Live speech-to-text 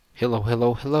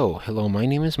Hello, my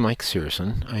name is Mike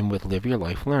Searson. I'm with Live Your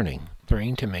Life Learning,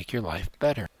 learning to make your life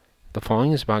better. The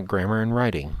following is about grammar and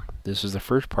writing. This is the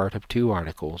first part of 2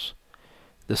 articles.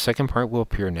 The second part will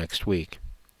appear next week.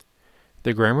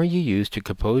 The grammar you use to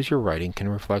compose your writing can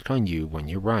reflect on you when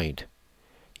you write.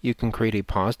 You can create a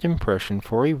positive impression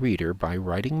for a reader by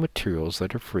writing materials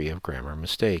that are free of grammar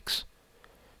mistakes.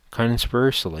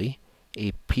 Conversely,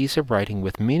 a piece of writing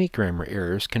with many grammar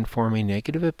errors can form a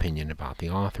negative opinion about the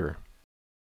author.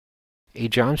 A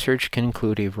job search can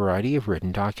include a variety of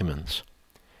written documents.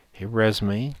 A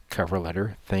resume, cover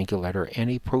letter, thank you letter, and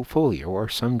a portfolio are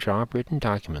some job-written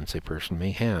documents a person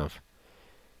may have.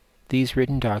 These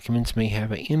written documents may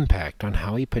have an impact on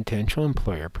how a potential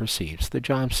employer perceives the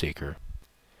job seeker.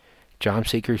 Job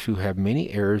seekers who have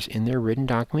many errors in their written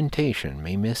documentation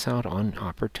may miss out on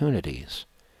opportunities.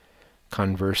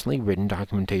 Conversely, written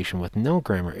documentation with no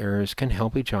grammar errors can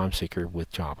help a job seeker with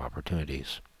job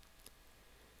opportunities.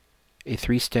 A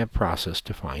 3-step process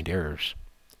to find errors.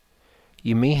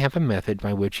 You may have a method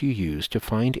by which you use to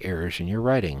find errors in your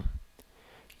writing.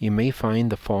 You may find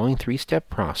the following 3-step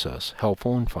process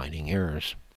helpful in finding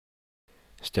errors.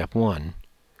 Step 1.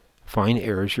 Find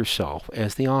errors yourself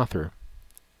as the author.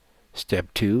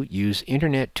 Step 2. Use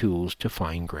internet tools to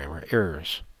find grammar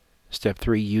errors. Step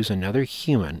 3. Use another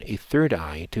human, a third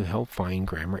eye, to help find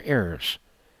grammar errors.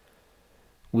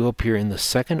 Will appear in the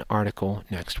second article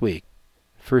next week.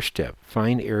 First step.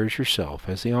 Find errors yourself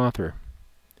as the author.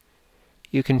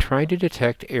 You can try to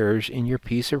detect errors in your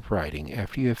piece of writing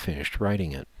after you have finished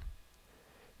writing it.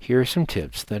 Here are some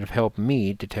tips that have helped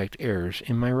me detect errors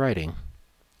in my writing.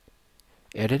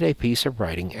 Edit a piece of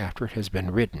writing after it has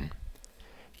been written.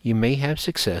 You may have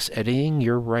success editing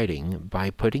your writing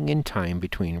by putting in time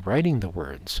between writing the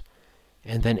words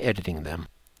and then editing them.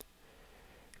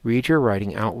 Read your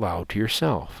writing out loud to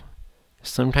yourself.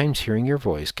 Sometimes hearing your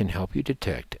voice can help you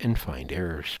detect and find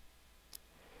errors.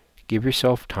 Give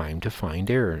yourself time to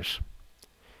find errors.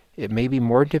 It may be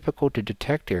more difficult to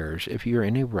detect errors if you are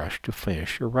in a rush to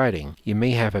finish your writing. You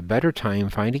may have a better time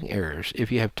finding errors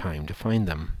if you have time to find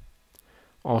them.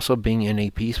 Also, being in a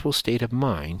peaceful state of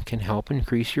mind can help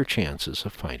increase your chances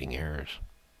of finding errors.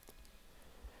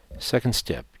 Second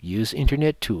step, use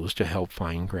internet tools to help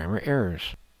find grammar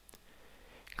errors.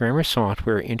 Grammar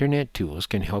software internet tools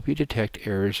can help you detect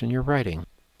errors in your writing.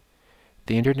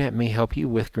 The internet may help you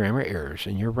with grammar errors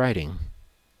in your writing.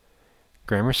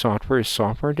 Grammar software is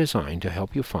software designed to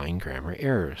help you find grammar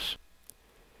errors.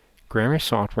 Grammar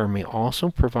software may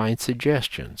also provide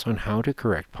suggestions on how to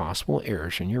correct possible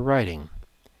errors in your writing.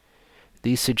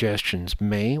 These suggestions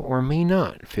may or may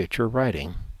not fit your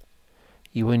writing.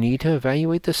 You will need to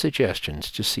evaluate the suggestions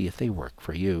to see if they work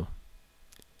for you.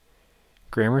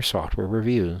 Grammar software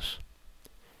reviews.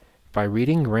 By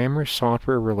reading grammar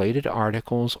software-related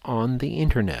articles on the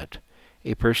Internet,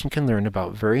 a person can learn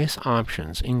about various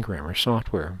options in grammar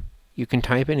software. You can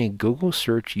type in a Google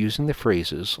search using the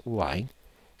phrases like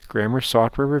Grammar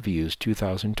Software Reviews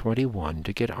 2021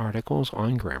 to get articles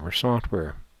on grammar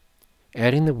software.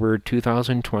 Adding the word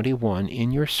 2021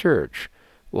 in your search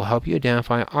will help you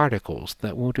identify articles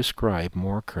that will describe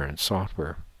more current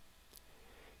software.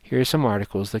 Here are some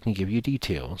articles that can give you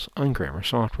details on grammar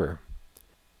software.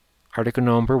 Article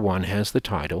number 1 has the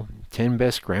title, 10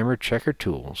 Best Grammar Checker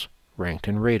Tools, Ranked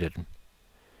and Rated.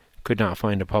 Could not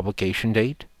find a publication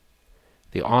date?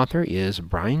 The author is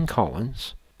Brian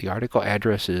Collins. The article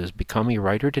address is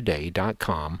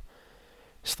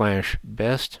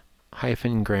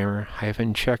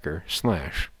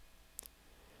becomeawritertoday.com/best-grammar-checker/.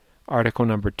 Article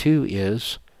number 2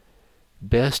 is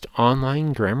Best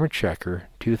Online Grammar Checker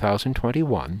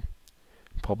 2021,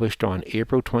 published on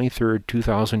April 23,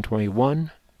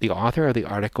 2021. The author of the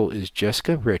article is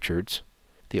Jessica Richards.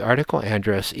 The article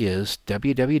address is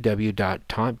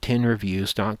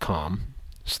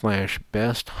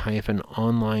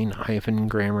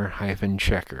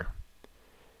www.top10reviews.com/best-online-grammar-checker.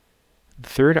 The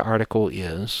third article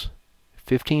is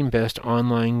 15 Best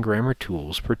Online Grammar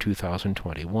Tools for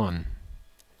 2021,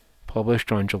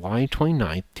 published on July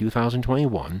 29,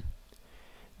 2021.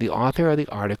 The author of the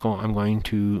article, I'm going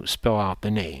to spell out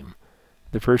the name.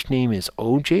 The first name is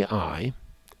OJI,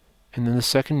 and then the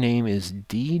second name is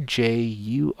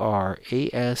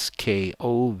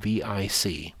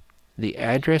DJURASKOVIC. The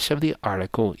address of the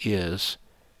article is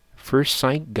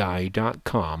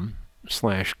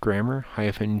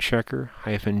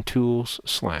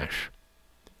firstsiteguide.com/grammar-checker-tools/.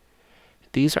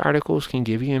 These articles can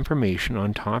give you information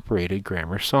on top-rated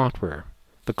grammar software.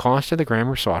 The cost of the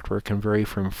grammar software can vary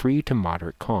from free to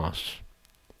moderate costs.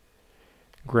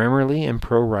 Grammarly and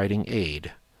Pro Writing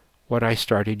Aid, what I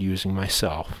started using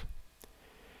myself.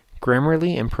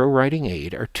 Grammarly and ProWriting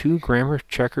Aid are two grammar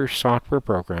checker software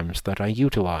programs that I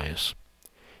utilize.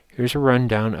 Here's a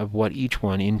rundown of what each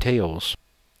one entails.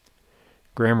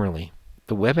 Grammarly.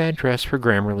 The web address for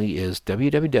Grammarly is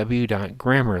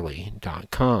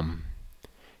www.grammarly.com.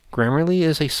 Grammarly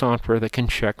is a software that can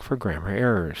check for grammar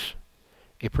errors.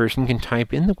 A person can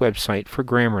type in the website for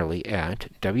Grammarly at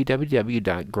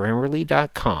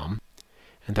www.grammarly.com,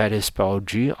 and that is spelled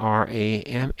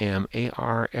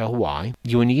Grammarly.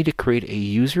 You will need to create a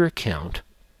user account.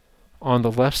 On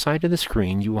the left side of the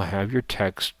screen, you will have your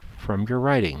text from your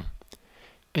writing.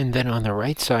 And then on the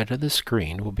right side of the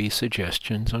screen will be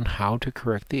suggestions on how to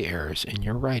correct the errors in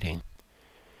your writing.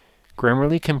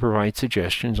 Grammarly can provide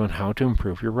suggestions on how to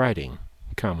improve your writing,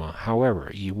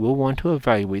 however, you will want to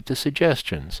evaluate the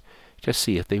suggestions to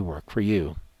see if they work for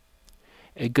you.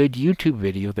 A good YouTube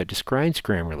video that describes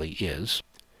Grammarly is,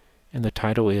 and the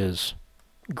title is,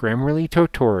 Grammarly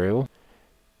Tutorial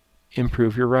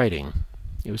Improve Your Writing.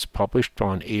 It was published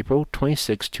on April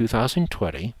 26,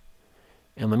 2020.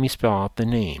 And let me spell out the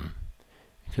name,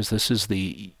 because this is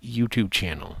the YouTube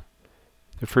channel.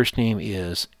 The first name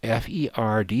is Ferdy,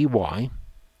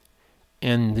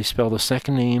 and they spell the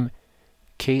second name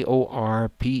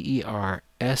Korpershoek.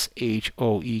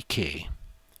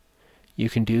 You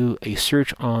can do a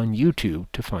search on YouTube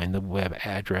to find the web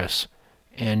address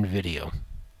and video.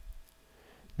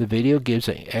 The video gives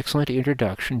an excellent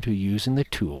introduction to using the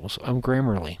tools of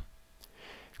Grammarly.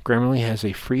 Grammarly has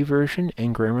a free version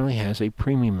and Grammarly has a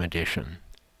premium edition.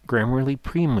 Grammarly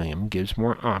Premium gives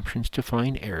more options to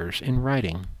find errors in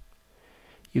writing.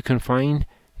 You can find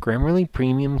Grammarly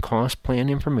Premium cost plan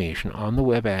information on the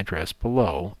web address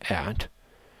below at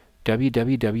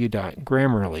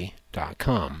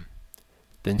www.grammarly.com.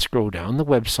 Then scroll down the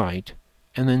website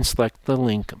and then select the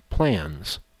link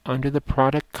Plans under the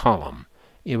product column.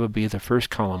 It will be the first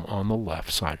column on the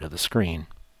left side of the screen.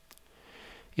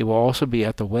 It will also be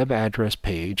at the web address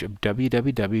page of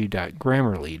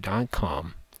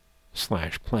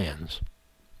www.grammarly.com/plans.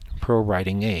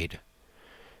 ProWriting Aid.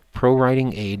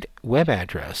 ProWriting Aid web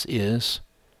address is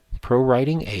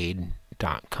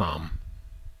prowritingaid.com.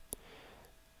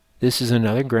 This is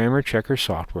another grammar checker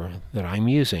software that I'm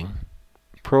using.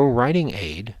 ProWriting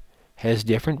Aid has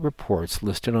different reports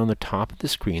listed on the top of the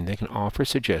screen that can offer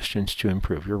suggestions to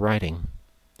improve your writing.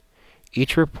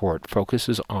 Each report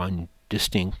focuses on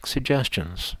distinct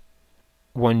suggestions.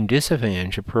 One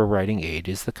disadvantage of ProWriting Aid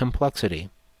is the complexity.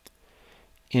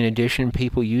 In addition,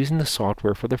 people using the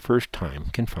software for the first time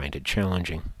can find it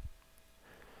challenging.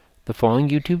 The following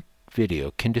YouTube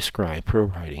video can describe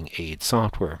ProWriting Aid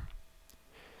software.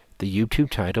 The YouTube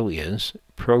title is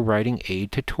ProWriting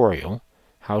Aid Tutorial,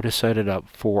 How to Set It Up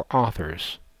for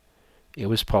Authors. It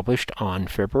was published on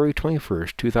February 21,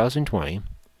 2020,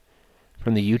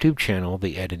 from the YouTube channel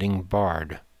The Editing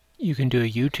Bard. You can do a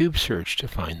YouTube search to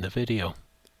find the video.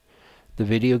 The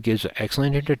video gives an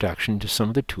excellent introduction to some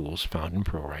of the tools found in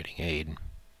ProWriting Aid.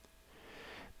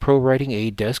 ProWriting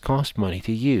Aid does cost money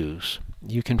to use.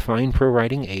 You can find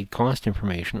ProWriting Aid cost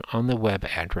information on the web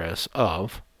address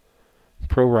of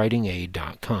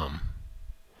prowritingaid.com.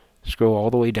 Scroll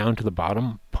all the way down to the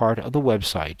bottom part of the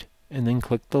website and then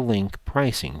click the link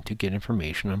Pricing to get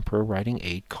information on ProWriting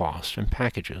Aid costs and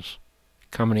packages.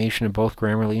 Combination of both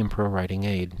Grammarly and ProWriting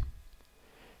Aid.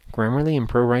 Grammarly and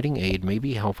ProWriting Aid may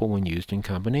be helpful when used in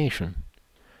combination.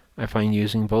 I find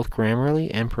using both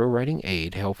Grammarly and ProWriting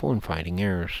Aid helpful in finding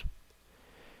errors.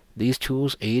 These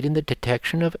tools aid in the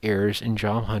detection of errors in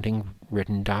job hunting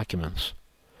written documents,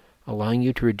 allowing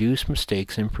you to reduce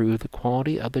mistakes and improve the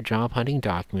quality of the job hunting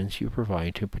documents you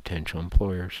provide to potential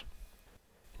employers.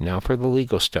 Now for the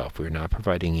legal stuff. We are not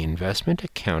providing investment,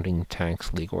 accounting,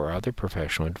 tax, legal, or other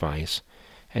professional advice,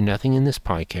 and nothing in this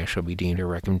podcast shall be deemed a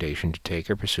recommendation to take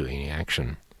or pursue any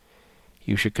action.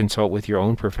 You should consult with your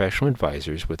own professional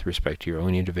advisors with respect to your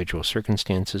own individual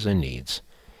circumstances and needs.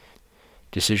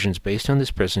 Decisions based on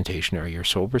this presentation are your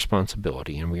sole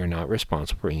responsibility, and we are not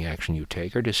responsible for any action you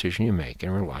take or decision you make in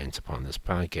reliance upon this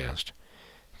podcast.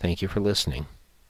 Thank you for listening.